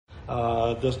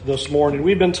this morning.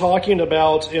 We've been talking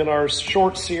about in our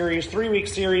short series, 3-week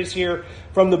series here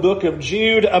from the book of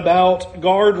Jude about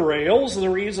guardrails. And the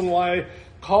reason why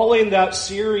calling that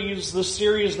series,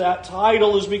 that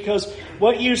title, is because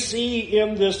what you see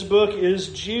in this book is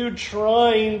Jude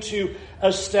trying to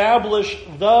establish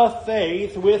the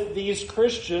faith with these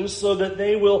Christians so that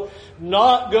they will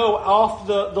not go off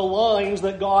the lines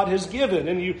that God has given.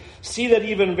 And you see that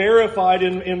even verified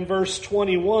in verse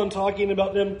 21, talking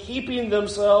about them keeping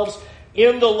themselves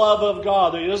in the love of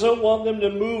God. He doesn't want them to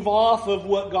move off of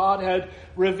what God had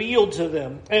revealed to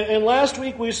them. And last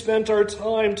week we spent our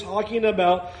time talking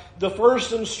about the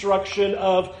first instruction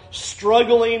of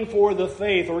struggling for the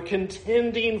faith or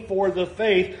contending for the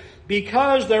faith,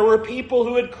 because there were people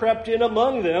who had crept in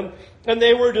among them, and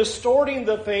they were distorting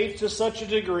the faith to such a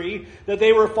degree that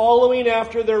they were following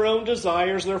after their own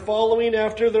desires, they're following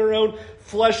after their own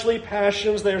fleshly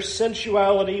passions, their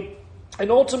sensuality,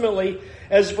 and ultimately,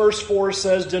 as verse 4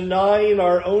 says, denying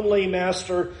our only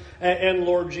Master and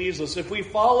Lord Jesus. If we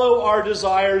follow our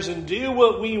desires and do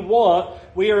what we want,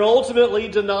 we are ultimately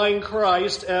denying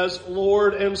Christ as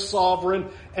Lord and Sovereign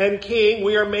and King.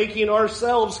 We are making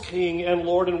ourselves King and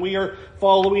Lord, and we are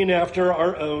following after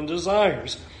our own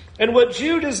desires. And what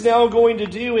Jude is now going to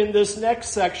do in this next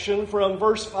section from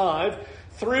verse 5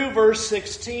 through verse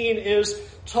 16 is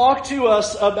talk to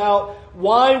us about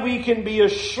why we can be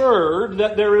assured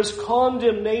that there is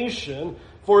condemnation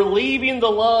for leaving the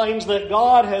lines that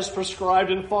God has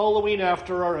prescribed and following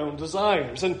after our own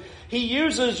desires. And he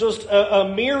uses just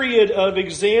a myriad of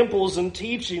examples and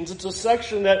teachings. It's a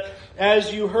section that,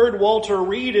 as you heard Walter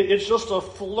read it, it's just a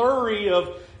flurry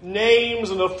of names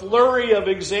and a flurry of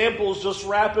examples, just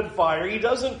rapid fire. He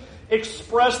doesn't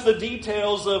express the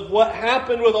details of what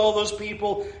happened with all those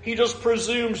people. He just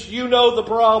presumes you know the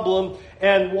problem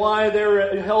and why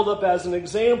they're held up as an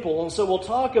example. And so we'll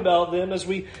talk about them as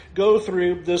we go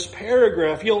through this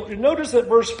paragraph. You'll notice that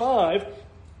verse 5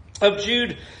 of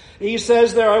Jude, he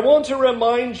says there, I want to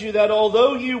remind you that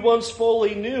although you once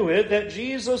fully knew it, that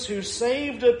Jesus, who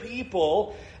saved a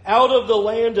people out of the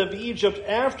land of Egypt,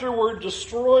 afterward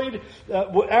destroyed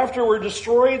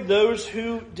those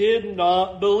who did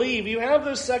not believe. You have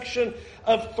this section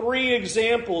of 3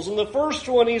 examples. In the first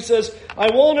one, he says, I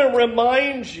want to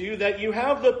remind you that you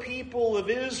have the people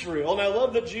of Israel. And I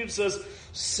love that Jude says,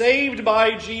 saved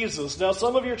by Jesus. Now,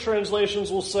 some of your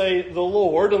translations will say the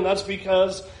Lord, and that's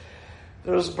because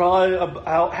there's probably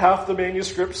about half the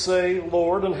manuscripts say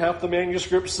Lord and half the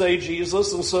manuscripts say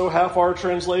Jesus. And so half our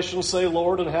translations say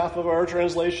Lord and half of our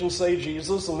translations say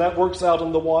Jesus. And that works out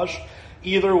in the wash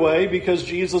either way because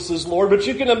Jesus is Lord. But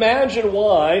you can imagine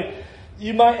why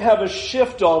you might have a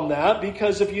shift on that,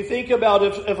 because if you think about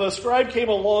if a scribe came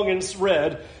along and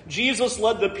read, Jesus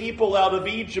led the people out of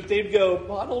Egypt, they'd go,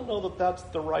 well, I don't know that that's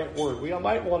the right word. I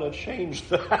might want to change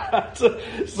that.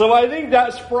 So I think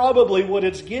that's probably what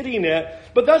it's getting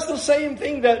at. But that's the same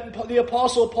thing that the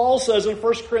Apostle Paul says in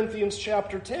 1 Corinthians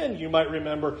chapter 10, you might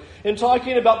remember, in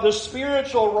talking about the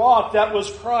spiritual rock that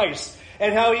was Christ,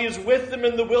 and how he is with them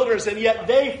in the wilderness, and yet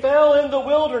they fell in the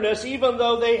wilderness even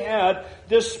though they had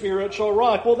this spiritual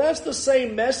rock. Well, that's the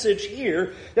same message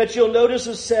here that you'll notice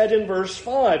is said in verse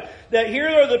 5. That here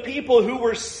are the people who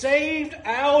were saved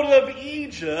out of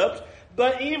Egypt,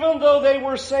 but even though they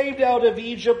were saved out of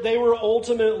Egypt, they were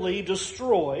ultimately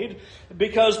destroyed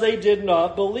because they did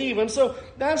not believe. And so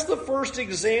that's the first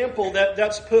example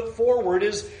that's put forward,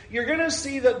 is you're going to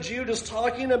see that Jude is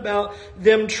talking about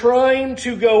them trying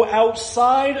to go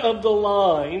outside of the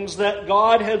lines that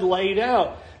God had laid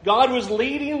out. God was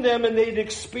leading them and they'd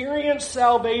experienced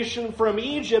salvation from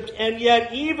Egypt, and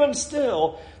yet even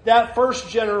still, that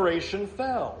first generation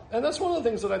fell. And that's one of the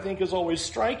things that I think is always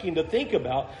striking to think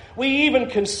about. We even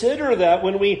consider that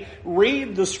when we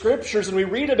read the scriptures and we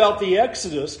read about the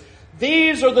Exodus.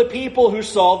 These are the people who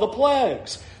saw the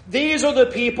plagues. These are the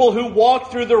people who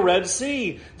walked through the Red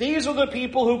Sea. These are the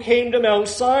people who came to Mount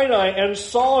Sinai and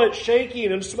saw it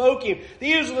shaking and smoking.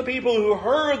 These are the people who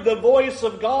heard the voice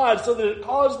of God so that it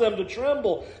caused them to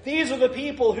tremble. These are the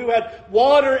people who had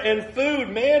water and food,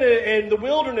 manna in the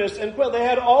wilderness, and they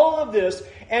had all of this.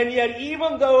 And yet,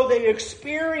 even though they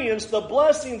experienced the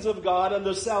blessings of God and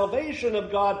the salvation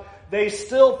of God, they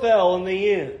still fell in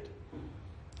the end.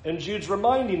 And Jude's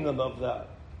reminding them of that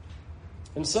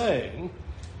and saying,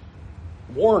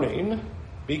 warning,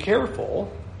 be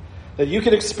careful, that you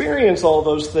can experience all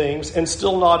those things and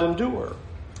still not endure.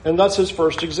 And that's his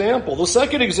first example. The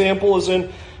second example is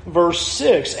in verse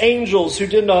 6. Angels who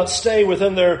did not stay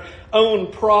within their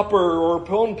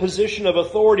own position of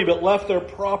authority, but left their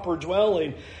proper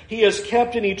dwelling. He has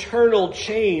kept in eternal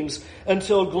chains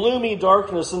until gloomy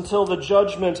darkness, until the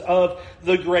judgment of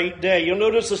the great day. You'll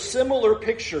notice a similar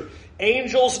picture.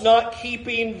 Angels not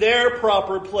keeping their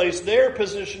proper place, their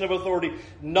position of authority,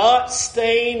 not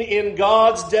staying in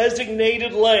God's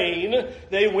designated lane.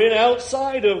 They went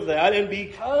outside of that, and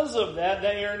because of that,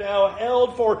 they are now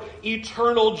held for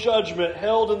eternal judgment,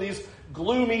 held in these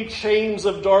gloomy chains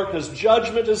of darkness.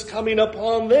 Judgment is coming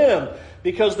upon them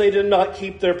because they did not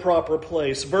keep their proper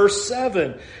place. Verse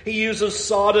 7, he uses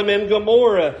Sodom and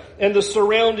Gomorrah and the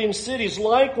surrounding cities.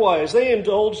 Likewise, they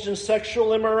indulged in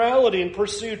sexual immorality and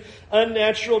pursued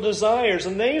unnatural desires,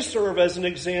 and they serve as an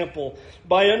example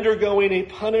by undergoing a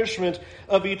punishment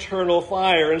of eternal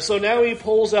fire. And so now he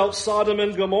pulls out Sodom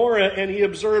and Gomorrah, and he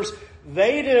observes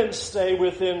they didn't stay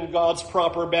within God's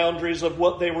proper boundaries of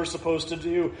what they were supposed to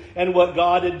do and what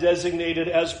God had designated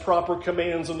as proper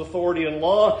commands and authority and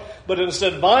law, but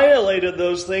instead violated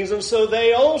those things. And so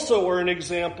they also were an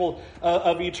example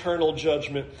of eternal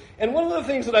judgment. And one of the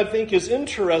things that I think is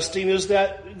interesting is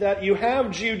that you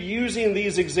have Jude using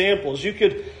these examples. You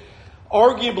could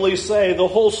arguably say the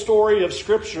whole story of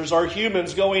Scriptures are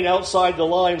humans going outside the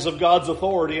lines of God's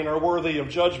authority and are worthy of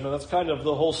judgment. That's kind of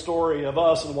the whole story of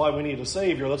us and why we need a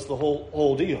Savior. That's the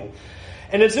whole deal.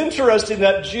 And it's interesting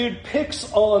that Jude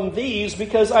picks on these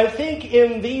because I think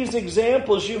in these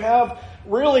examples you have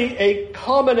really a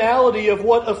commonality of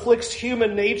what afflicts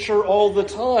human nature all the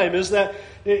time. Is that,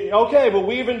 okay, well,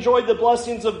 we've enjoyed the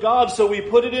blessings of God, so we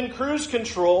put it in cruise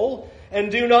control and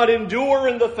do not endure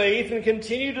in the faith and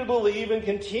continue to believe and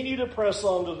continue to press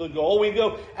on to the goal. We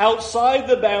go outside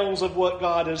the bounds of what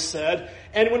God has said.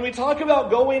 And when we talk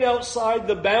about going outside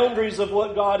the boundaries of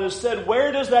what God has said,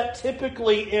 where does that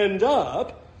typically end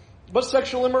up but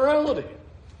sexual immorality?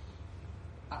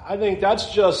 I think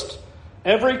that's just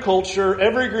every culture,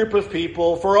 every group of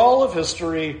people, for all of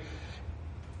history.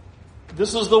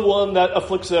 This is the one that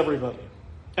afflicts everybody.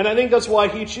 And I think that's why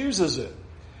he chooses it.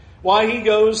 Why he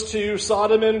goes to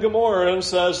Sodom and Gomorrah and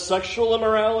says sexual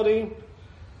immorality,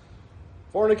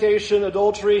 fornication,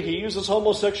 adultery. He uses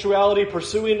homosexuality,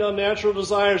 pursuing unnatural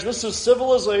desires. This is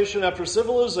civilization after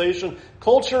civilization,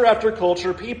 culture after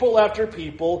culture, people after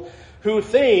people who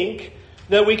think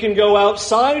that we can go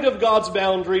outside of God's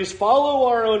boundaries, follow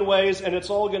our own ways, and it's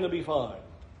all going to be fine.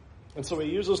 And so he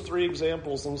uses three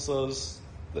examples and says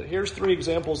that here's three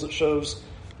examples that shows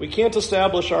we can't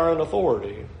establish our own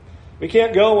authority. We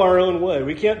can't go our own way.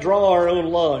 We can't draw our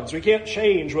own lines. We can't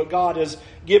change what God has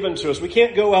given to us. We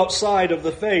can't go outside of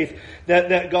the faith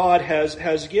that God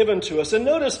has given to us. And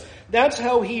notice that's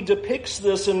how he depicts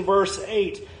this in verse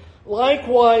 8.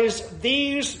 Likewise,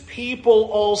 these people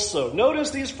also.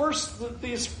 Notice these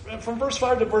from verse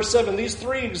 5 to verse 7, these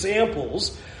three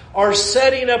examples are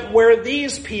setting up where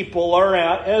these people are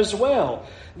at as well.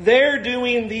 They're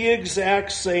doing the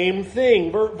exact same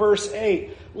thing. Verse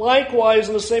 8. Likewise,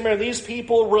 in the same manner, these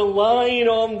people relying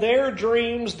on their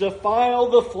dreams defile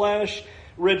the flesh,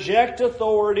 reject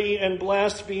authority, and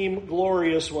blaspheme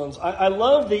glorious ones. I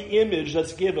love the image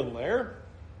that's given there.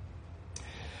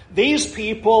 These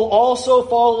people also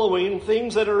following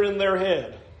things that are in their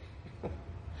head.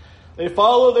 They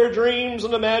follow their dreams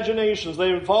and imaginations.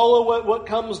 They follow what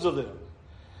comes to them.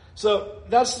 So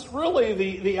that's really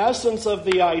the essence of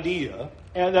the idea,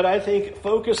 and that I think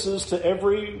focuses to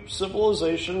every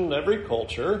civilization, every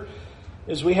culture,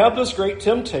 is we have this great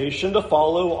temptation to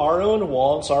follow our own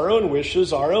wants, our own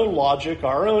wishes, our own logic,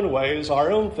 our own ways,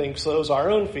 our own think-sos,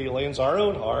 our own feelings, our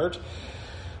own heart.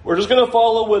 We're just going to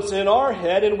follow what's in our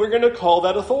head, and we're going to call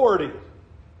that authority.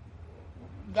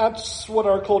 That's what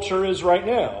our culture is right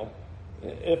now.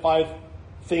 If I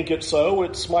think it's so,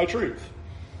 it's my truth.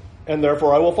 And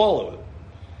therefore I will follow it.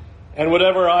 And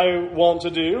whatever I want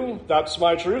to do, that's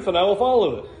my truth, and I will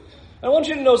follow it. I want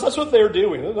you to notice that's what they're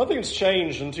doing. Nothing's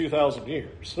changed in 2,000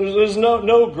 years. There's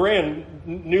no grand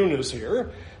newness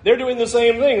here. They're doing the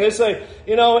same thing. They say,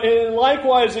 in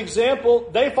likewise example,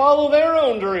 they follow their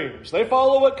own dreams. They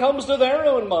follow what comes to their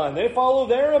own mind. They follow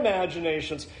their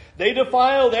imaginations. They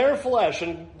defile their flesh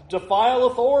and defile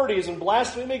authorities and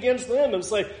blaspheme against them and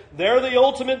say, they're the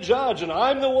ultimate judge and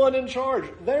I'm the one in charge.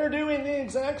 They're doing the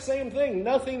exact same thing.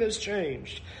 Nothing has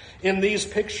changed in these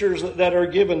pictures that are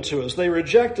given to us. They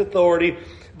reject authority,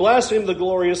 blaspheme the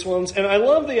glorious ones. And I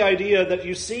love the idea that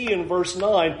you see in verse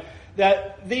 9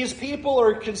 that these people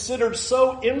are considered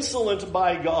so insolent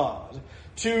by God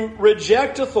to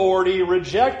reject authority,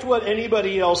 reject what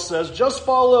anybody else says, just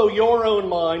follow your own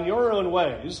mind, your own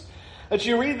ways. That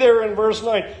you read there in verse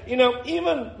 9,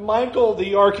 even Michael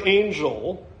the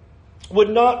archangel would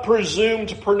not presume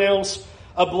to pronounce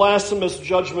a blasphemous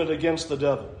judgment against the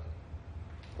devil.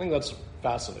 I think that's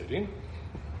fascinating.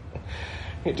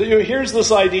 Here's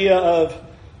this idea of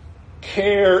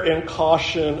care and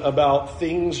caution about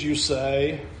things you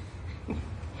say.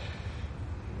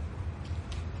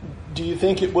 Do you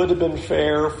think it would have been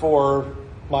fair for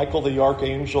Michael the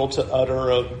archangel to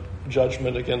utter a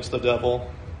judgment against the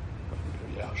devil?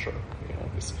 Yeah, sure.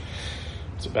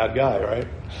 It's a bad guy, right?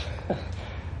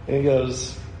 And he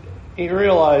goes, you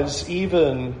realize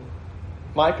even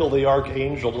Michael the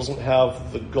archangel doesn't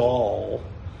have the gall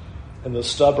and the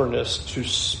stubbornness to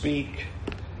speak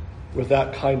with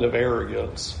that kind of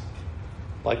arrogance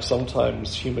like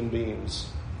sometimes human beings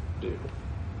do.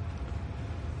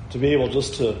 To be able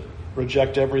just to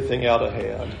reject everything out of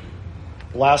hand,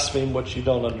 blaspheme what you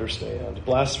don't understand,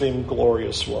 blaspheme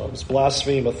glorious ones,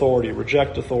 blaspheme authority,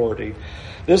 reject authority.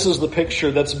 This is the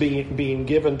picture that's being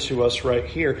given to us right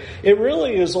here. It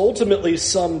really is ultimately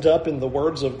summed up in the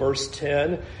words of verse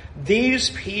 10.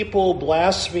 These people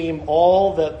blaspheme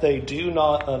all that they do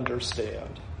not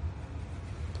understand.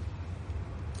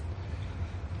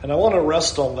 And I want to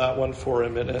rest on that one for a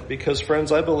minute because,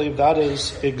 friends, I believe that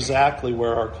is exactly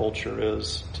where our culture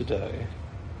is today.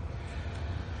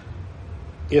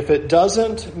 If it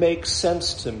doesn't make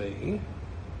sense to me,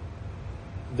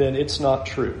 then it's not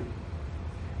true.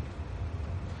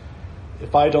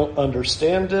 If I don't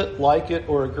understand it, like it,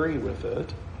 or agree with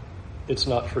it, it's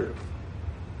not true.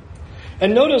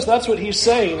 And notice that's what he's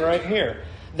saying right here.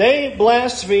 They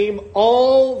blaspheme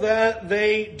all that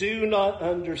they do not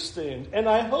understand. And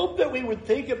I hope that we would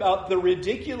think about the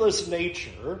ridiculous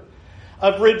nature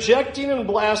of rejecting and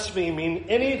blaspheming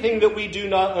anything that we do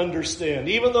not understand,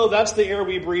 even though that's the air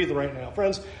we breathe right now.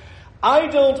 Friends, I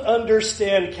don't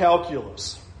understand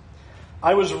calculus.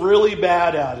 I was really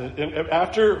bad at it. And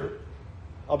after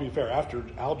algebra,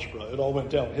 it all went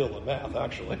downhill in math,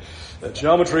 actually.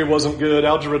 Geometry wasn't good,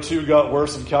 algebra 2 got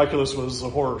worse, and calculus was a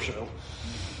horror show.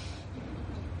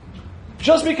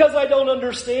 Just because I don't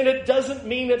understand it doesn't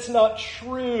mean it's not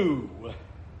true.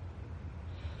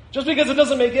 Just because it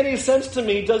doesn't make any sense to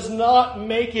me does not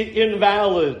make it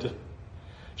invalid.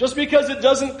 Just because it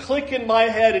doesn't click in my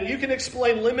head and you can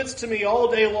explain limits to me all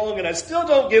day long and I still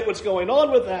don't get what's going on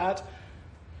with that,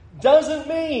 doesn't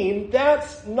mean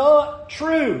that's not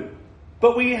true.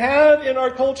 But we have in our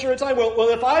culture a time, well,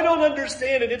 if I don't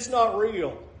understand it, it's not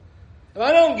real. If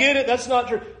I don't get it, that's not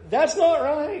true. That's not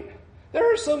right.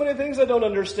 There are so many things I don't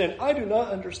understand. I do not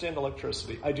understand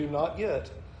electricity. I do not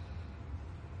get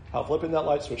how flipping that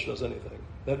light switch does anything.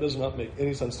 That does not make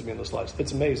any sense to me in this light.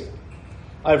 It's amazing.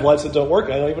 I have lights that don't work.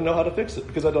 I don't even know how to fix it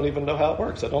because I don't even know how it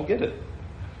works. I don't get it.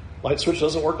 Light switch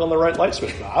doesn't work on the right light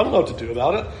switch. I don't know what to do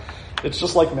about it. It's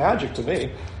just like magic to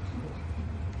me.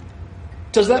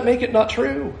 Does that make it not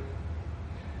true?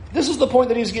 This is the point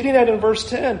that he's getting at in verse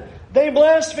 10. They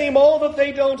blaspheme all that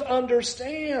they don't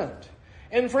understand.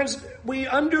 And friends, we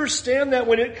understand that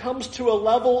when it comes to a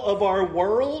level of our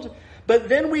world, but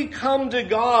then we come to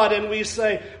God and we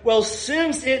say, well,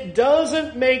 since it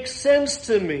doesn't make sense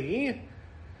to me,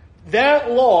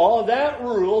 that law, that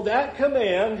rule, that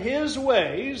command, His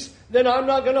ways, then I'm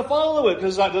not going to follow it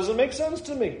because that doesn't make sense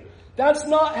to me. That's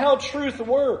not how truth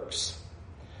works.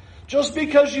 Just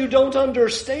because you don't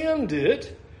understand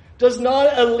it does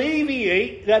not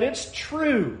alleviate that it's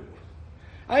true.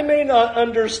 I may not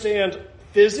understand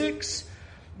physics,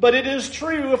 but it is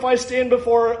true if I stand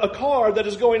before a car that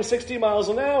is going 60 miles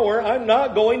an hour, I'm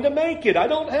not going to make it. I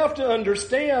don't have to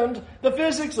understand the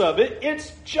physics of it.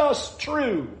 It's just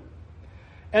true.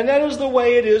 And that is the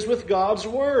way it is with God's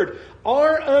Word.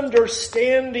 Our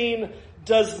understanding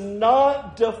does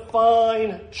not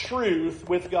define truth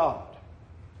with God.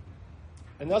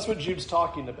 And that's what Jude's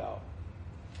talking about.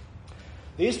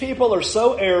 These people are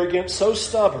so arrogant, so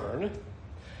stubborn.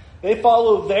 They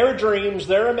follow their dreams,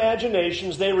 their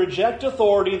imaginations. They reject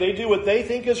authority. They do what they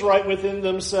think is right within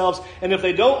themselves. And if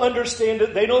they don't understand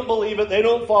it, they don't believe it, they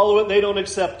don't follow it, they don't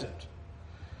accept it.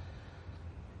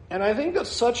 And I think that's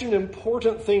such an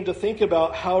important thing to think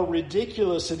about, how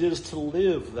ridiculous it is to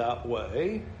live that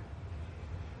way.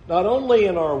 Not only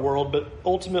in our world, but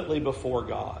ultimately before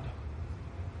God.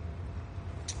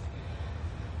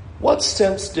 What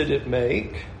sense did it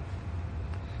make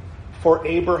for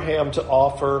Abraham to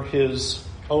offer his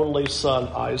only son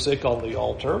Isaac on the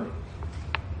altar?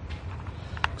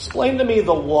 Explain to me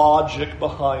the logic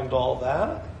behind all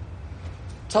that.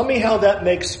 Tell me how that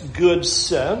makes good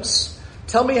sense.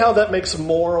 Tell me how that makes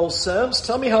moral sense.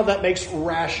 Tell me how that makes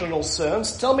rational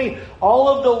sense. Tell me all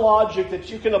of the logic that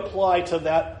you can apply to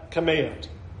that command.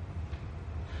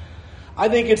 I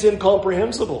think it's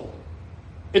incomprehensible.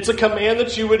 It's a command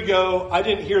that you would go, I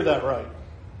didn't hear that right.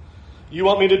 You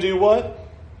want me to do what?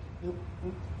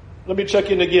 Let me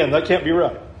check in again. That can't be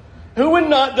right. Who would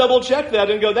not double check that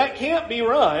and go, that can't be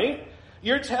right?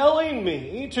 You're telling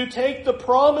me to take the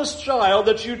promised child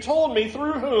that you told me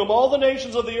through whom all the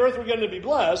nations of the earth were going to be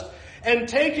blessed and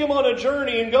take him on a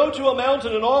journey and go to a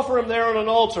mountain and offer him there on an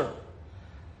altar.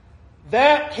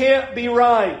 That can't be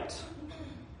right.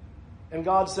 And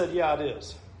God said, yeah, it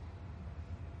is.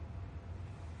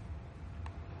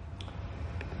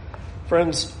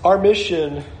 Friends, our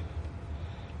mission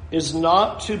is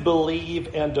not to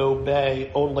believe and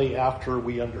obey only after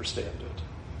we understand it.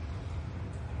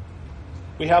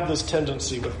 We have this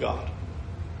tendency with God.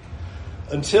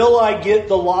 Until I get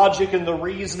the logic and the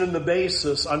reason and the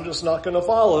basis, I'm just not going to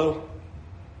follow.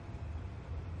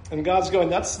 And God's going,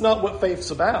 that's not what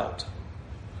faith's about.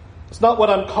 It's not what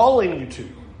I'm calling you to.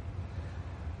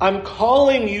 I'm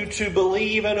calling you to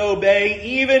believe and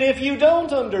obey even if you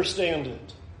don't understand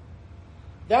it.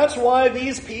 That's why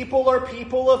these people are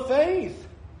people of faith.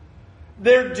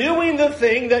 They're doing the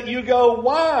thing that you go,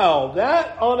 wow,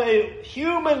 that on a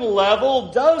human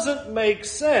level doesn't make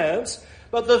sense.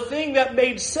 But the thing that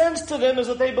made sense to them is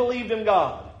that they believed in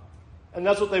God. And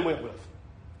that's what they went with.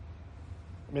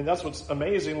 I mean, that's what's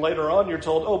amazing. Later on, you're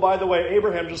told, oh, by the way,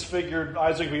 Abraham just figured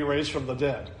Isaac would be raised from the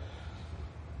dead.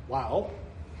 Wow.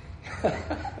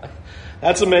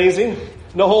 That's amazing.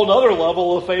 And a whole other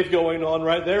level of faith going on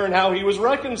right there and how he was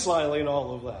reconciling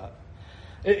all of that.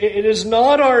 It is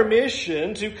not our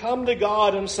mission to come to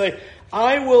God and say,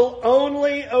 I will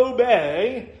only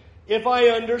obey if I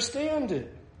understand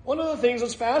it. One of the things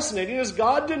that's fascinating is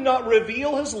God did not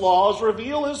reveal his laws,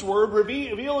 reveal his word,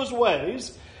 reveal his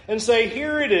ways, and say,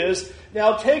 here it is.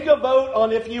 Now take a vote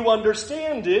on if you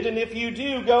understand it, and if you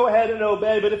do, go ahead and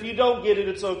obey. But if you don't get it,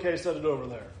 it's okay, set it over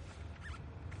there.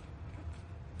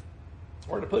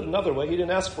 Or to put it another way, he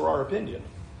didn't ask for our opinion.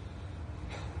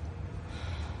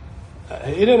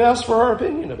 He didn't ask for our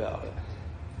opinion about it.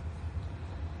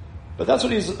 But that's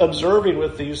what he's observing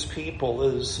with these people,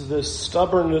 is this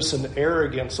stubbornness and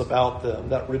arrogance about them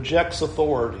that rejects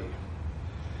authority.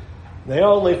 They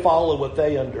only follow what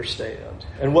they understand.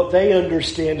 And what they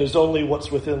understand is only what's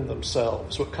within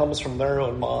themselves, what comes from their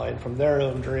own mind, from their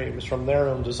own dreams, from their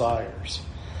own desires.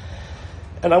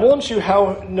 And I want you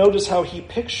notice how he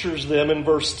pictures them in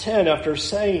verse 10 after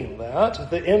saying that, at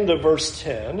the end of verse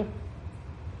 10.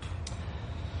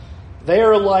 They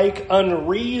are like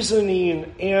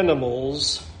unreasoning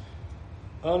animals,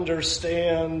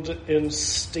 understand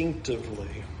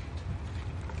instinctively.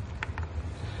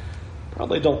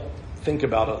 Probably don't think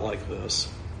about it like this.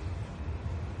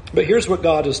 But here's what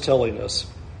God is telling us.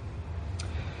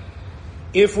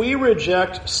 If we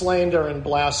reject slander and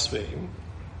blaspheme,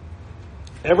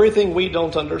 everything we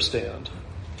don't understand,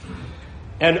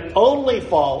 and only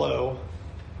follow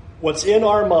what's in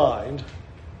our mind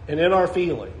and in our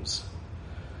feelings,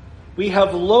 we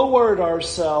have lowered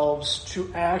ourselves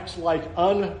to act like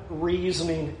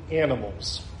unreasoning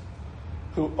animals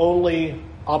who only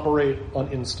operate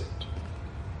on instinct.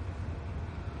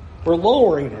 We're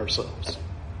lowering ourselves.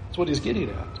 That's what he's getting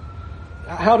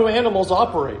at. How do animals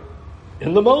operate?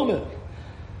 In the moment.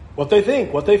 What they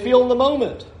think, what they feel in the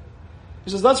moment.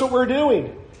 He says that's what we're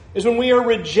doing. Is when we are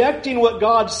rejecting what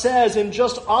God says and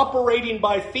just operating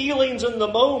by feelings in the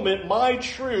moment, my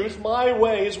truth, my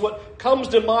ways, what comes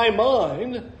to my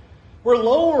mind, we're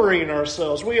lowering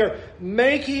ourselves. We are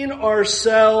making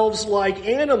ourselves like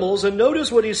animals. And notice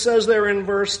what he says there in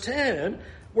verse 10.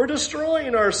 We're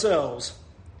destroying ourselves.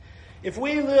 If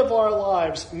we live our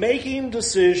lives making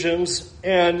decisions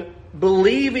and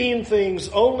believing things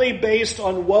only based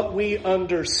on what we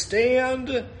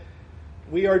understand,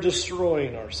 we are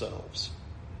destroying ourselves.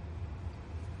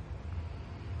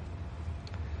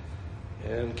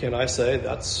 And can I say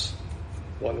that's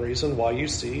one reason why you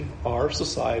see our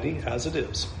society as it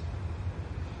is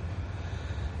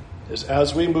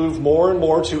as we move more and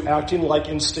more to acting like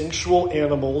instinctual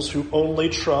animals who only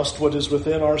trust what is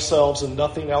within ourselves and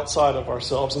nothing outside of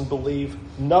ourselves and believe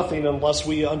nothing unless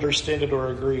we understand it or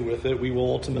agree with it, we will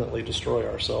ultimately destroy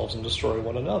ourselves and destroy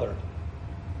one another.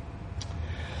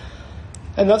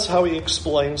 And that's how he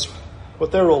explains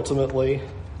what they're ultimately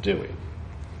doing.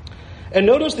 And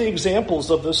notice the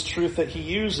examples of this truth that he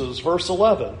uses. Verse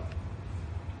 11.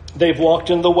 They've walked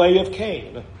in the way of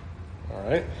Cain. All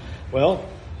right. Well,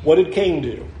 what did Cain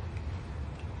do?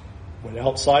 Went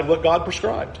outside what God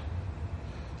prescribed.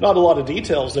 Not a lot of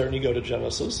details there when you go to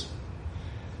Genesis.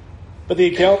 But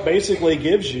the account basically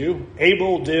gives you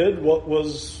Abel did what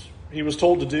he was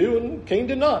told to do and Cain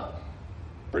did not.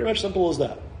 Pretty much simple as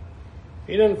that.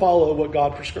 He didn't follow what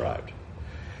God prescribed.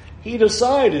 He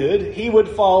decided he would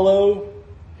follow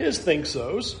his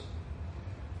think-sos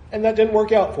And that didn't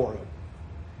work out for him.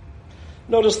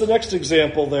 Notice the next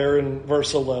example there in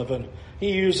verse 11.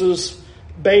 He uses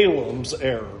Balaam's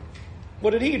error.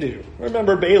 What did he do?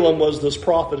 Remember, Balaam was this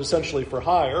prophet essentially for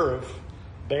hire of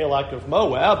Balak of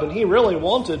Moab, and he really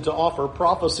wanted to offer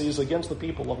prophecies against the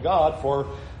people of God for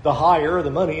the hire, the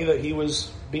money that he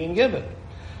was being given.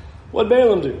 What did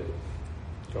Balaam do?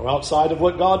 Go outside of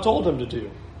what God told him to do.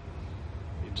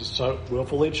 He just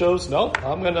willfully chose, no,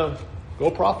 I'm going to go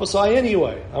prophesy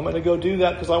anyway. I'm going to go do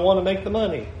that because I want to make the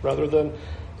money, rather than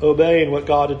obeying what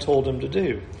God had told him to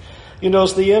do. You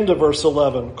notice the end of verse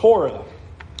 11, Korah.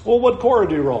 Well, what did Korah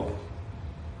do wrong?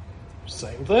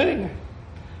 Same thing.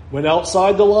 Went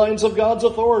outside the lines of God's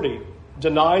authority.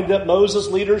 Denied that Moses'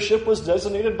 leadership was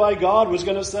designated by God. Was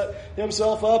going to set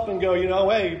himself up and go,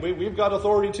 hey, we've got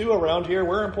authority too around here.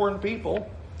 We're important people.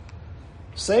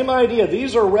 Same idea.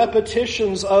 These are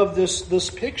repetitions of this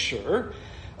picture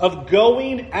of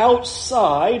going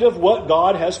outside of what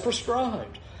God has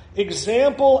prescribed.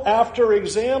 Example after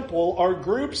example are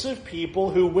groups of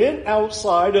people who went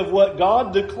outside of what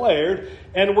God declared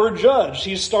and were judged.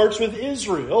 He starts with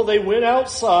Israel. They went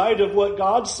outside of what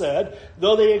God said,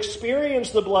 though they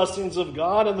experienced the blessings of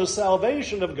God and the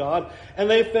salvation of God, and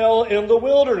they fell in the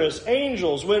wilderness.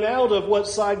 Angels went out of what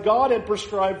side God had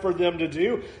prescribed for them to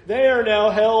do. They are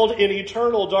now held in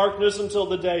eternal darkness until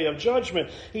the day of judgment.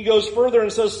 He goes further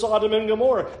and says Sodom and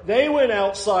Gomorrah. They went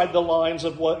outside the lines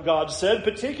of what God said,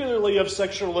 particularly of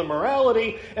sexual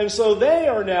immorality, and so they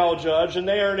are now judged, and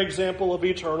they are an example of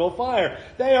eternal fire.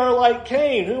 They are like Cain,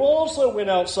 who also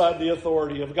went outside the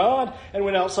authority of God and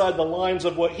went outside the lines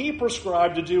of what he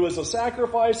prescribed to do as a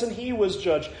sacrifice, and he was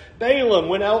judged. Balaam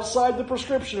went outside the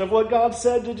prescription of what God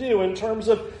said to do in terms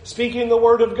of speaking the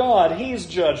word of God. He's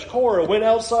judged. Korah went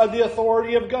outside the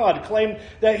authority of God, claimed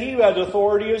that he had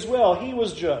authority as well. He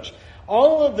was judged.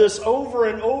 All of this over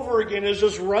and over again is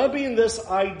just rubbing this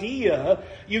idea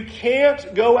you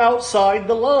can't go outside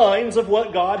the lines of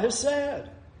what God has said.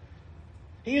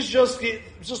 He's just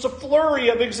a flurry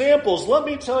of examples. Let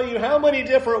me tell you how many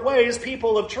different ways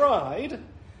people have tried,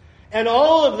 and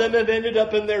all of them have ended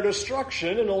up in their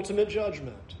destruction and ultimate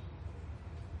judgment.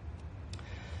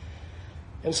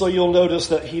 And so you'll notice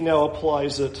that he now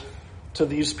applies it to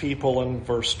these people in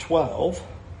verse 12.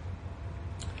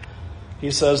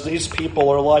 He says, these people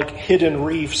are like hidden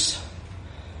reefs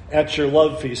at your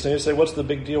love feast. And you say, what's the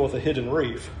big deal with a hidden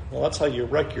reef? Well, that's how you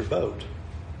wreck your boat.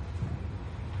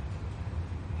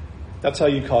 That's how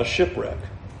you cause shipwreck.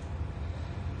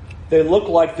 They look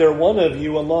like they're one of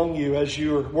you among you as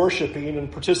you're worshiping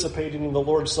and participating in the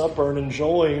Lord's Supper and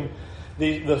enjoying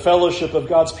the fellowship of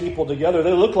God's people together.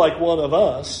 They look like one of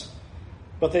us,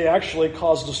 but they actually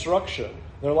cause destruction.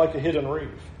 They're like a hidden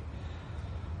reef.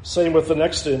 Same with the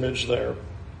next image there.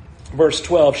 Verse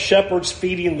 12, shepherds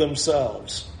feeding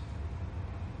themselves.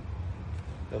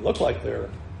 They look like they're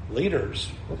leaders.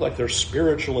 Look like they're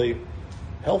spiritually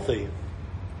healthy.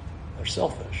 They're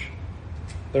selfish.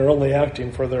 They're only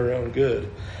acting for their own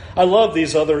good. I love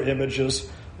these other images.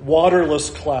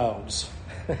 Waterless clouds.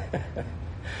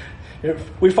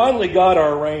 We finally got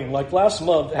our rain. Like last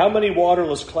month, how many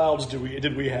waterless clouds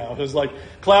did we have? It's like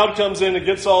cloud comes in, it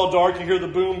gets all dark, you hear the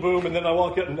boom, boom, and then I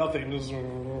walk out and nothing is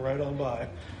right on by.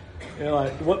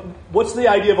 Like, what's the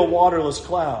idea of a waterless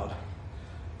cloud?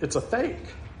 It's a fake.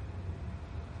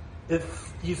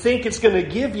 If you think it's going to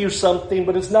give you something,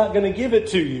 but it's not going to give it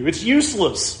to you. It's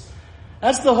useless.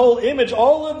 That's the whole image.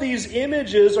 All of these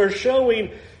images are showing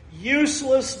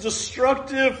useless,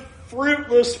 destructive,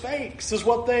 fruitless fakes is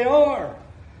what they are.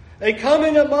 They come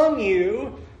in among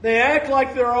you, they act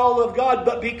like they're all of God,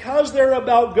 but because they're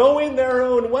about going their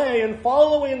own way and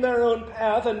following their own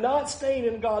path and not staying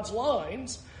in God's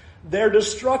lines, they're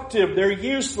destructive, they're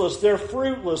useless, they're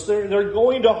fruitless, they're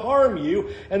going to harm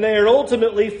you, and they are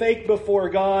ultimately fake before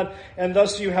God, and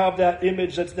thus you have that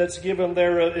image that's given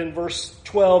there in verse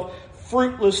 12,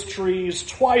 fruitless trees,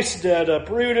 twice dead,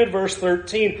 uprooted. Verse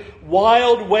 13,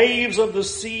 wild waves of the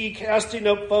sea casting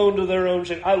up foam to their own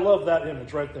shame. I love that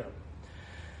image right there.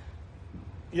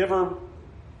 You ever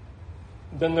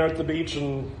been there at the beach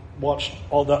and watched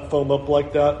all that foam up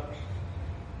like that?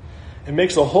 It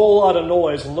makes a whole lot of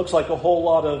noise and looks like a whole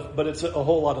lot of, but it's a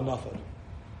whole lot of nothing.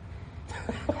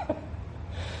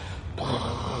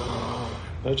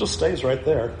 It just stays right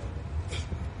there.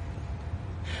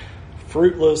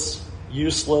 Fruitless,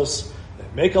 useless, they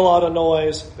make a lot of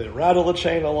noise, they rattle the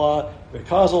chain a lot, they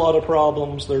cause a lot of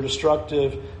problems, they're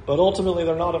destructive, but ultimately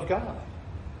they're not of God.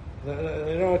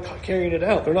 They're not carrying it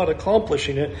out. They're not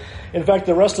accomplishing it. In fact,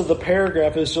 the rest of the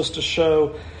paragraph is just to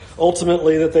show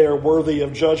ultimately that they are worthy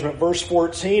of judgment. Verse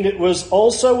 14, it was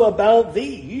also about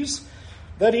these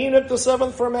that Enoch, the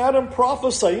seventh from Adam,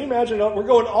 prophesied. You imagine, we're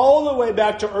going all the way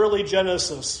back to early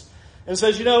Genesis. And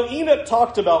says, Enoch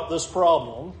talked about this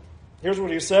problem. Here's what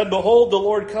he said. Behold, the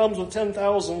Lord comes with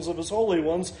 10,000s of his holy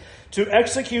ones to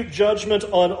execute judgment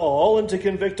on all and to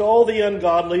convict all the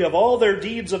ungodly of all their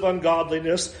deeds of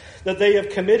ungodliness that they have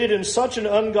committed in such an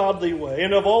ungodly way,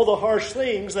 and of all the harsh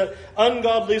things that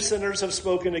ungodly sinners have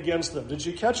spoken against them. Did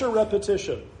you catch a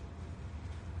repetition?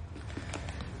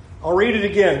 I'll read it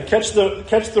again. Catch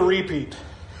the repeat.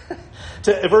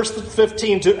 Verse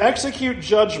 15, to execute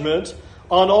judgment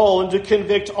on all and to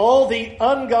convict all the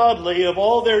ungodly of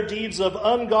all their deeds of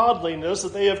ungodliness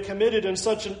that they have committed in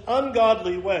such an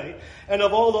ungodly way, and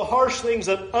of all the harsh things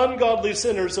that ungodly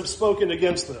sinners have spoken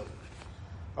against them.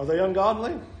 Are they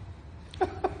ungodly?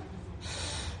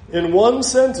 In one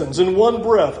sentence, in one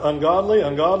breath, ungodly,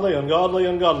 ungodly, ungodly,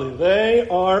 ungodly. They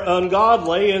are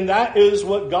ungodly, and that is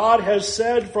what God has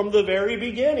said from the very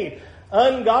beginning.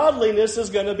 Ungodliness is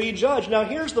going to be judged. Now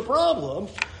here's the problem.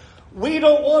 We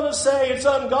don't want to say it's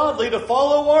ungodly to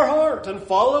follow our heart and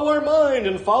follow our mind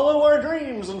and follow our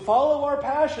dreams and follow our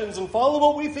passions and follow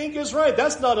what we think is right.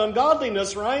 That's not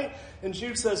ungodliness, right? And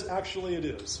Jude says, actually it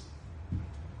is.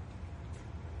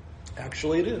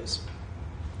 Actually it is.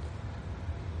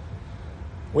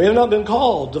 We have not been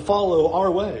called to follow our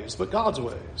ways, but God's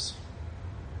ways.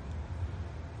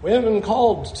 We haven't been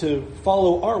called to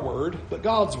follow our word, but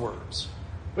God's words.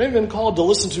 We haven't been called to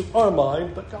listen to our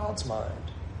mind, but God's mind.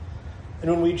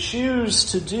 And when we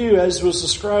choose to do, as was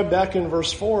described back in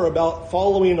verse 4, about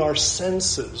following our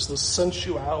senses, the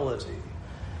sensuality,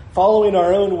 following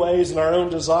our own ways and our own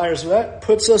desires, that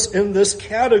puts us in this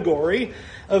category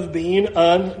of being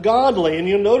ungodly. And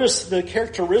you'll notice the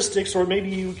characteristics, or maybe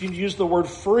you can use the word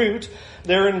fruit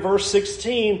there in verse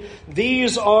 16.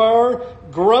 These are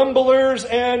grumblers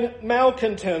and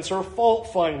malcontents, or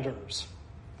fault finders.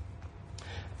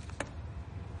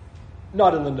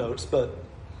 Not in the notes, but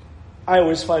I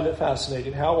always find it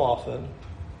fascinating how often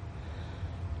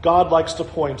God likes to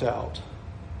point out,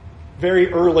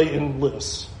 very early in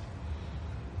lists,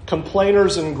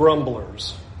 complainers and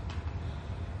grumblers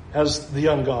as the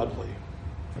ungodly.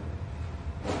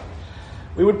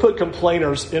 We would put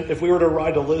complainers, if we were to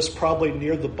write a list, probably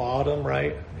near the bottom,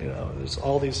 right? There's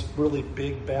all these really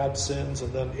big, bad sins,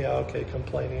 and then,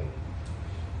 complaining.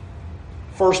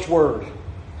 First word,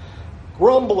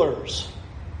 grumblers,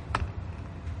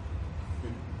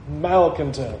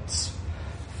 malcontents,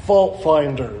 fault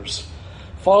finders,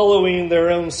 following their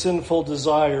own sinful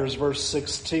desires. Verse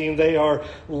 16, they are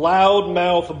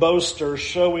loudmouth boasters,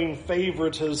 showing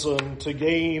favoritism to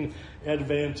gain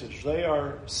advantage. They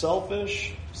are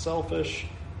selfish,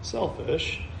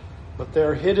 but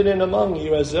they're hidden in among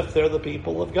you as if they're the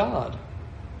people of God.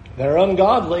 They're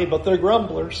ungodly, but they're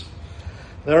grumblers.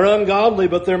 They're ungodly,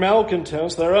 but they're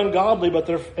malcontents. They're ungodly, but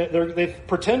they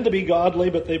pretend to be godly,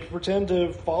 but they pretend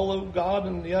to follow God,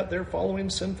 and yet they're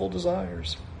following sinful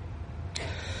desires.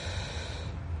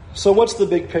 So what's the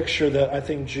big picture that I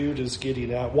think Jude is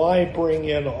getting at? Why bring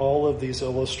in all of these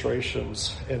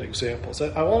illustrations and examples?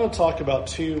 I want to talk about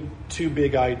two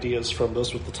big ideas from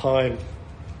this with the time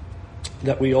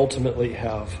that we ultimately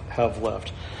have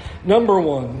left. Number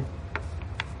one,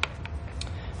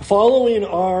 following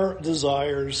our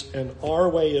desires and our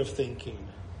way of thinking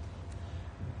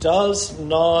does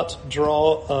not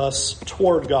draw us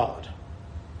toward God.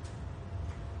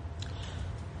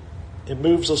 It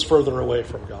moves us further away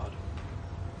from God.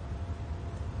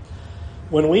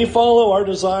 When we follow our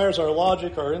desires, our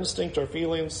logic, our instinct, our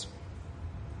feelings,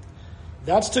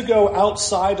 that's to go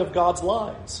outside of God's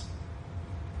lines.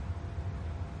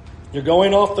 You're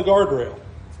going off the guardrail.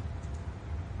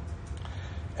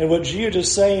 And what Jude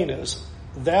is saying is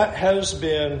that has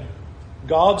been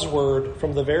God's word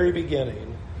from the very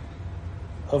beginning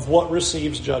of what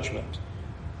receives judgment,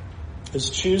 is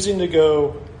choosing to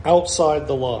go outside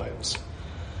the lines.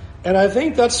 And I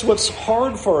think that's what's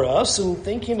hard for us in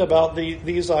thinking about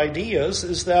these ideas,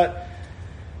 is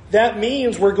that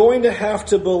means we're going to have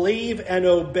to believe and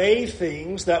obey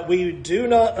things that we do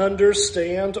not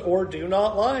understand or do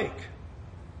not like.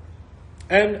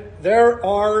 And there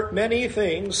are many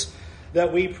things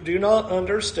that we do not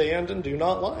understand and do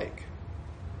not like.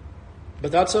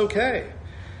 But that's okay.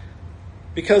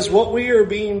 Because what we are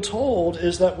being told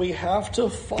is that we have to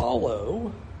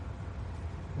follow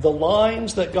the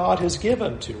lines that God has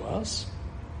given to us,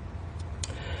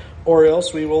 or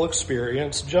else we will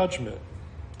experience judgment.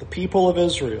 The people of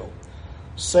Israel,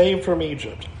 saved from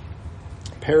Egypt,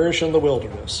 perish in the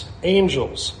wilderness.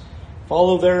 Angels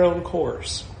follow their own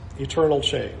course, eternal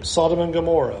change. Sodom and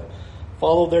Gomorrah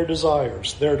follow their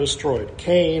desires, they're destroyed.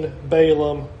 Cain,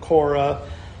 Balaam, Korah,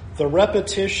 the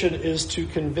repetition is to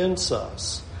convince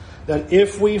us that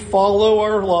if we follow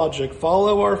our logic,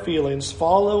 follow our feelings,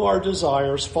 follow our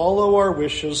desires, follow our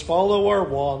wishes, follow our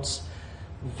wants,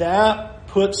 that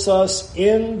puts us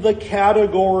in the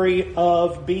category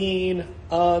of being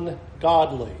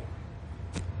ungodly.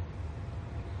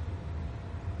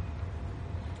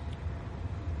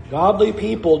 Godly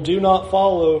people do not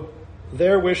follow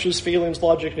their wishes, feelings,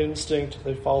 logic, and instinct.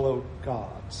 They follow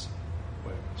God's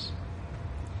ways.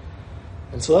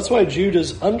 And so that's why Jude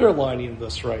is underlining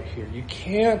this right here. You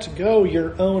can't go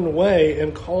your own way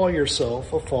and call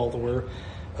yourself a follower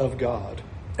of God.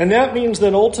 And that means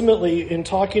that ultimately, in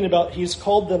talking about, he's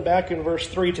called them back in verse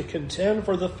 3 to contend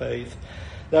for the faith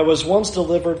that was once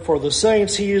delivered for the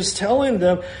saints. He is telling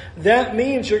them that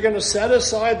means you're going to set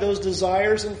aside those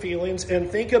desires and feelings and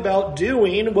think about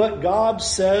doing what God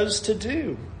says to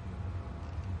do.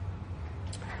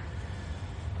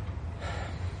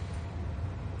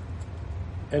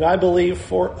 And I believe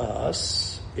for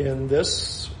us in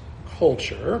this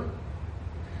culture,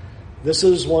 this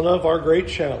is one of our great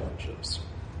challenges.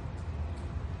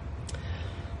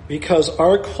 Because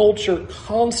our culture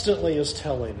constantly is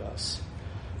telling us,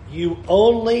 you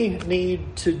only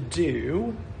need to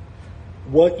do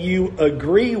what you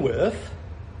agree with,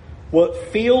 what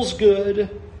feels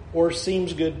good or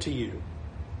seems good to you.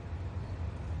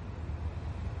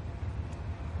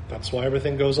 That's why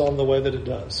everything goes on the way that it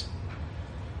does.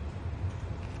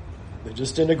 They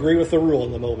just didn't agree with the rule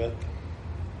in the moment.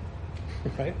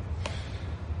 Right?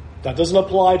 That doesn't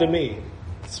apply to me.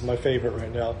 It's my favorite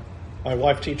right now. My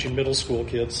wife teaching middle school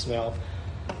kids now.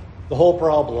 The whole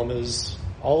problem is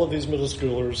all of these middle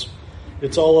schoolers,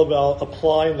 it's all about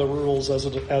applying the rules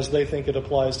as they think it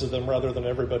applies to them rather than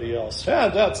everybody else. Yeah,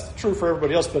 that's true for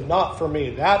everybody else, but not for me.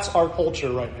 That's our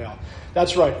culture right now.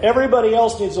 That's right. Everybody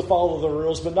else needs to follow the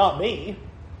rules, but not me.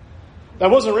 That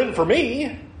wasn't written for me.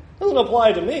 It doesn't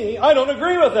apply to me. I don't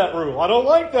agree with that rule. I don't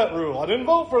like that rule. I didn't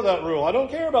vote for that rule. I don't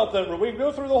care about that rule. We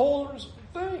go through the whole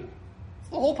thing. It's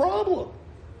the whole problem.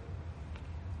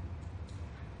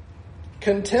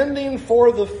 Contending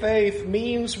for the faith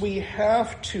means we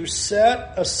have to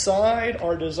set aside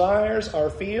our desires, our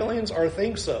feelings, our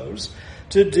think-sos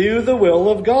to do the will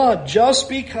of God. Just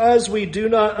because we do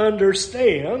not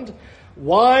understand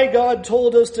why God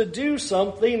told us to do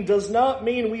something does not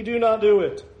mean we do not do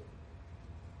it.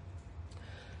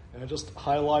 And I just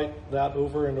highlight that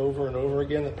over and over and over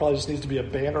again. That probably just needs to be a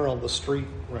banner on the street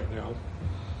right now.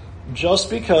 Just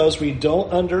because we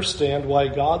don't understand why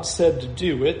God said to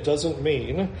do it doesn't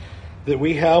mean that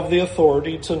we have the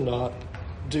authority to not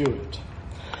do it.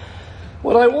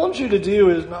 What I want you to do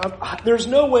is, there's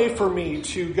no way for me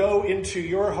to go into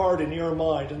your heart and your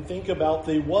mind and think about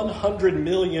the 100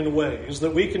 million ways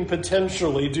that we can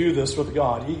potentially do this with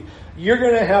God. You're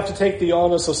going to have to take the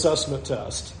honest assessment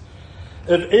test.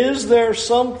 Is there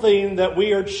something that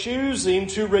we are choosing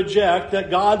to reject that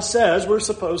God says we're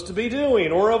supposed to be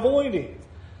doing or avoiding?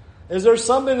 Is there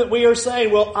something that we are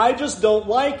saying, well, I just don't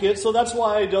like it, so that's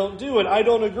why I don't do it. I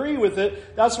don't agree with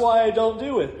it, that's why I don't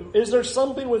do it. Is there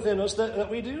something within us that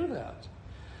we do that?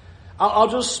 I'll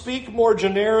just speak more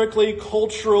generically,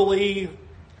 culturally,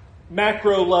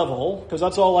 macro level, because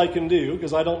that's all I can do,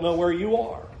 because I don't know where you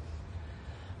are.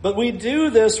 But we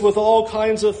do this with all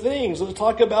kinds of things. Let's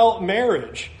talk about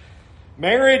marriage.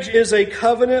 Marriage is a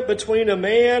covenant between a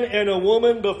man and a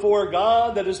woman before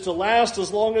God that is to last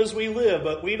as long as we live.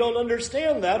 But we don't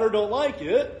understand that or don't like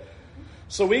it.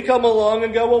 So we come along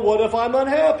and go, well, what if I'm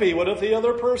unhappy? What if the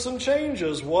other person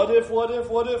changes? What if?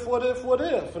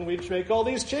 And we make all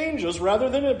these changes rather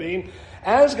than it being,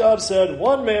 as God said,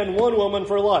 one man, one woman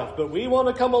for life. But we want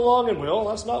to come along and, well,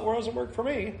 that's not where it doesn't work for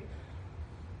me.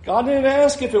 God didn't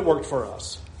ask if it worked for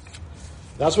us.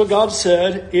 That's what God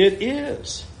said it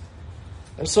is.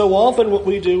 And so often what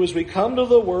we do is we come to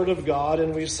the Word of God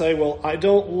and we say, well, I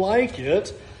don't like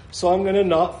it, so I'm going to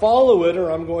not follow it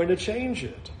or I'm going to change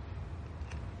it.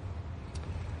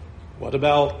 What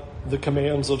about the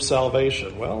commands of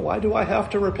salvation? Well, why do I have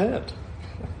to repent?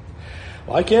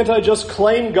 Why can't I just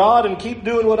claim God and keep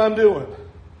doing what I'm doing?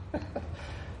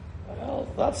 Well,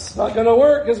 that's not going to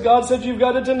work because God said you've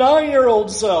got to deny your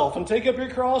old self and take up your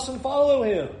cross and follow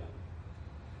Him.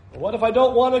 What if I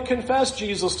don't want to confess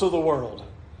Jesus to the world?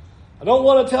 I don't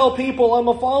want to tell people I'm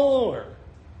a follower.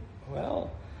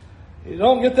 Well, you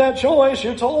don't get that choice.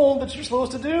 You're told that you're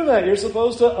supposed to do that. You're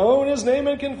supposed to own His name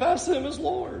and confess Him as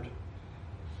Lord.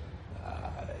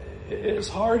 It's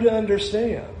hard to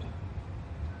understand.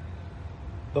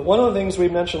 But one of the things we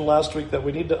mentioned last week that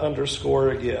we need to underscore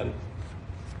again,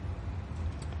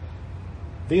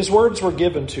 these words were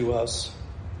given to us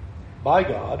by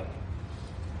God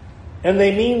And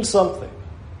they mean something.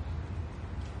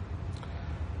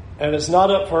 And it's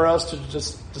not up for us to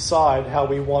just decide how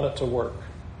we want it to work.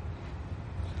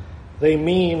 They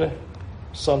mean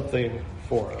something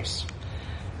for us.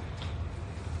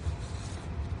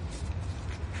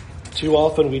 Too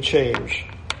often we change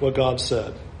what God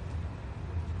said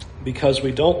because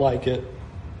we don't like it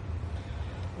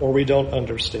or we don't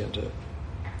understand it.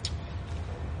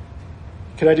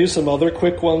 Can I do some other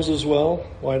quick ones as well?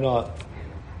 Why not?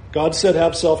 God said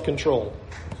have self-control.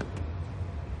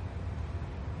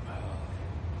 I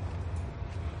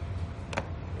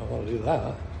don't want to do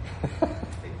that.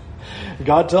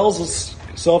 God tells us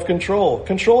self-control.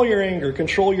 Control your anger,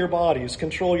 control your bodies,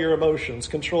 control your emotions,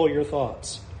 control your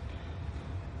thoughts.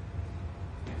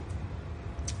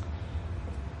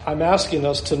 I'm asking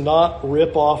us to not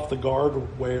rip off the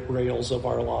guardrails of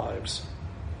our lives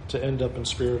to end up in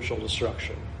spiritual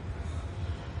destruction.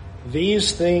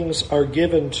 These things are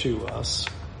given to us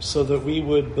so that we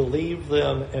would believe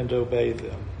them and obey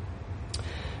them.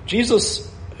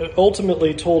 Jesus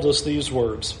ultimately told us these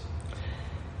words.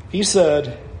 He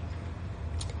said,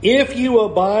 "If you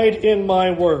abide in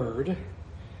my word,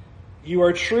 you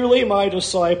are truly my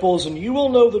disciples, and you will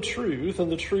know the truth,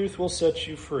 and the truth will set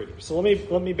you free." So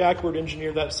let me backward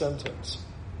engineer that sentence.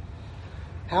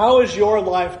 How is your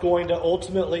life going to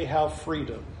ultimately have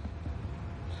freedom?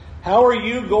 How are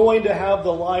you going to have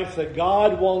the life that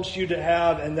God wants you to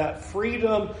have and that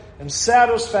freedom and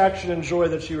satisfaction and joy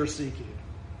that you are seeking?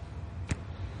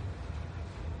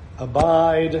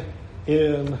 Abide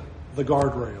in the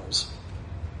guardrails.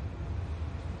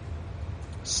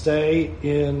 Stay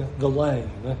in the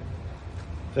lane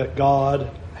that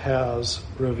God has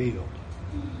revealed.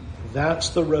 That's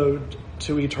the road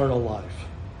to eternal life.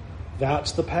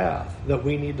 That's the path that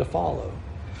we need to follow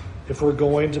if we're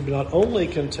going to be not only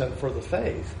content for the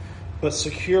faith, but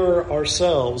secure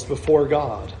ourselves before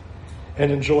God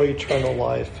and enjoy eternal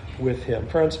life with Him.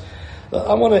 Friends,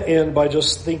 I want to end by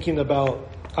just thinking about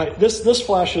this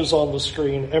flashes on the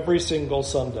screen every single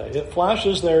Sunday. It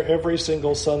flashes there every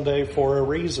single Sunday for a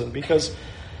reason, because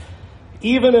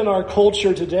even in our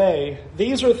culture today,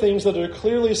 these are things that are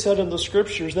clearly said in the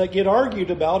Scriptures that get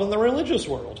argued about in the religious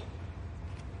world.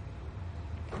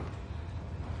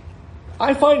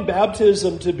 I find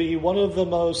baptism to be one of the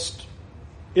most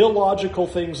illogical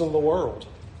things in the world.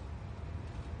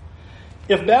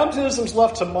 If baptism's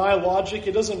left to my logic,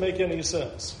 it doesn't make any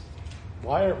sense.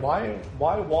 Why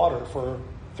water for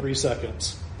 3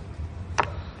 seconds?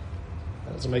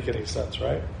 That doesn't make any sense,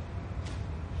 right?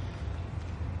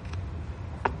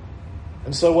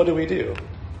 And so what do?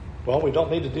 Well, we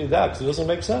don't need to do that because it doesn't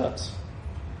make sense.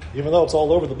 Even though it's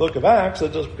all over the book of Acts,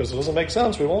 because it doesn't make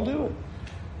sense, we won't do it.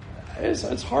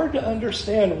 It's hard to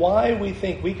understand why we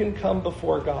think we can come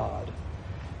before God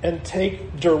and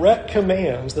take direct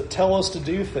commands that tell us to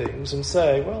do things and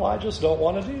say, well, I just don't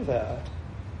want to do that.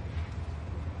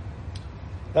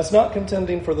 That's not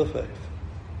contending for the faith.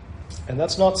 And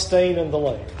that's not staying in the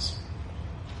lanes.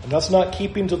 And that's not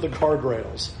keeping to the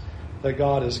guardrails that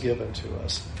God has given to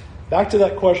us. Back to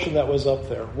that question that was up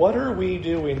there. What are we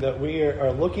doing that we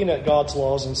are looking at God's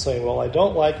laws and saying, well, I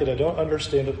don't like it, I don't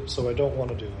understand it, so I don't want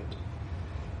to do it?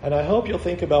 And I hope you'll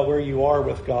think about where you are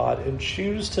with God and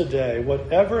choose today,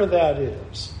 whatever that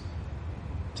is,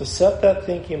 to set that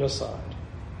thinking aside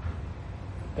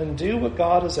and do what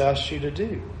God has asked you to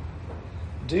do.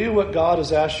 Do what God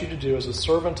has asked you to do as a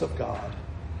servant of God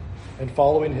and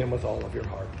following Him with all of your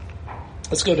heart.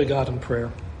 Let's go to God in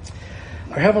prayer.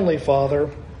 Our Heavenly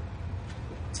Father,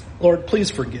 Lord,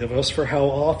 please forgive us for how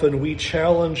often we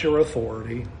challenge your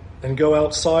authority and go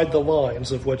outside the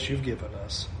lines of what you've given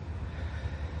us.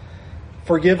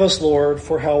 Forgive us, Lord,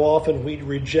 for how often we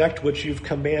reject what you've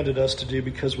commanded us to do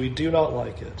because we do not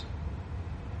like it.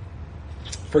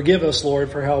 Forgive us,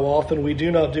 Lord, for how often we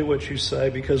do not do what you say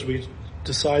because we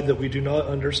decide that we do not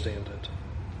understand it.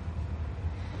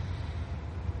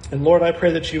 And Lord, I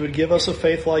pray that you would give us a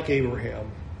faith like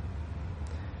Abraham.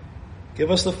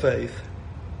 Give us the faith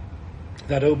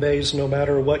that obeys no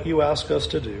matter what you ask us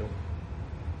to do.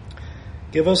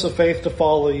 Give us a faith to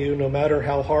follow you no matter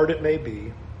how hard it may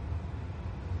be.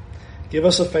 Give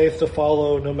us a faith to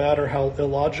follow no matter how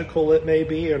illogical it may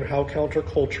be and how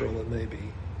countercultural it may be.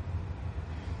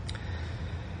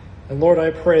 And Lord,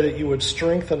 I pray that you would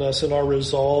strengthen us in our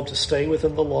resolve to stay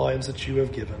within the lines that you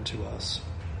have given to us.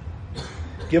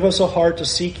 Give us a heart to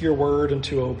seek your word and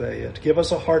to obey it. Give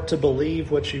us a heart to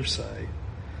believe what you say.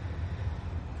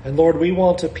 And Lord, we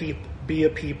want to be a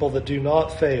people that do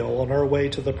not fail on our way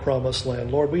to the promised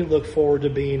land. Lord, we look forward to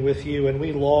being with you and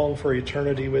we long for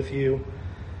eternity with you.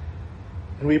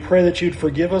 And we pray that you'd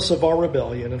forgive us of our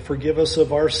rebellion and forgive us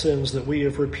of our sins that we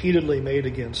have repeatedly made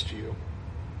against you,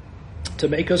 to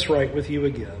make us right with you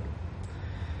again.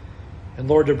 And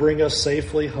Lord, to bring us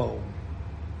safely home.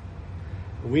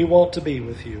 We want to be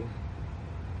with you.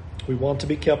 We want to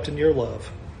be kept in your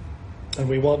love. And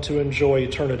we want to enjoy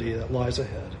eternity that lies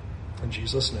ahead. In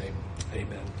Jesus' name,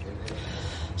 amen.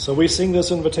 So we sing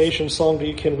this invitation song to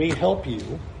you. Can we help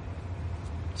you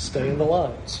stay in the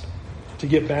lines, to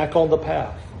get back on the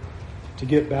path, to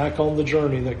get back on the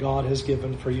journey that God has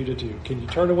given for you to do? Can you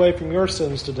turn away from your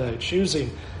sins today,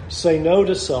 choosing to say no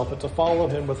to self and to follow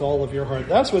him with all of your heart?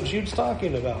 That's what Jude's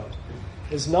talking about,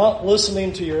 is not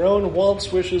listening to your own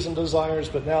wants, wishes, and desires,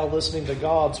 but now listening to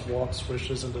God's wants,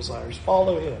 wishes, and desires.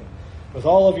 Follow him with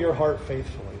all of your heart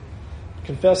faithfully.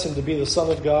 Confess him to be the Son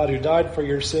of God who died for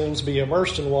your sins. Be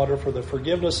immersed in water for the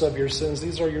forgiveness of your sins.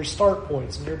 These are your start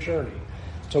points in your journey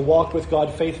to walk with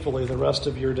God faithfully the rest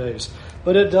of your days.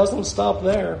 But it doesn't stop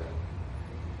there.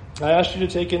 I ask you to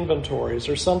take inventory. Is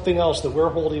there something else that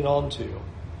we're holding on to?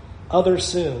 Other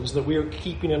sins that we are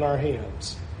keeping in our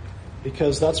hands?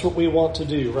 Because that's what we want to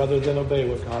do rather than obey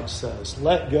what God says.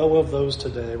 Let go of those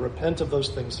today. Repent of those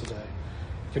things today.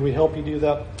 Can we help you do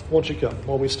that? Won't you come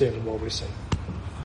while we stand and while we sing?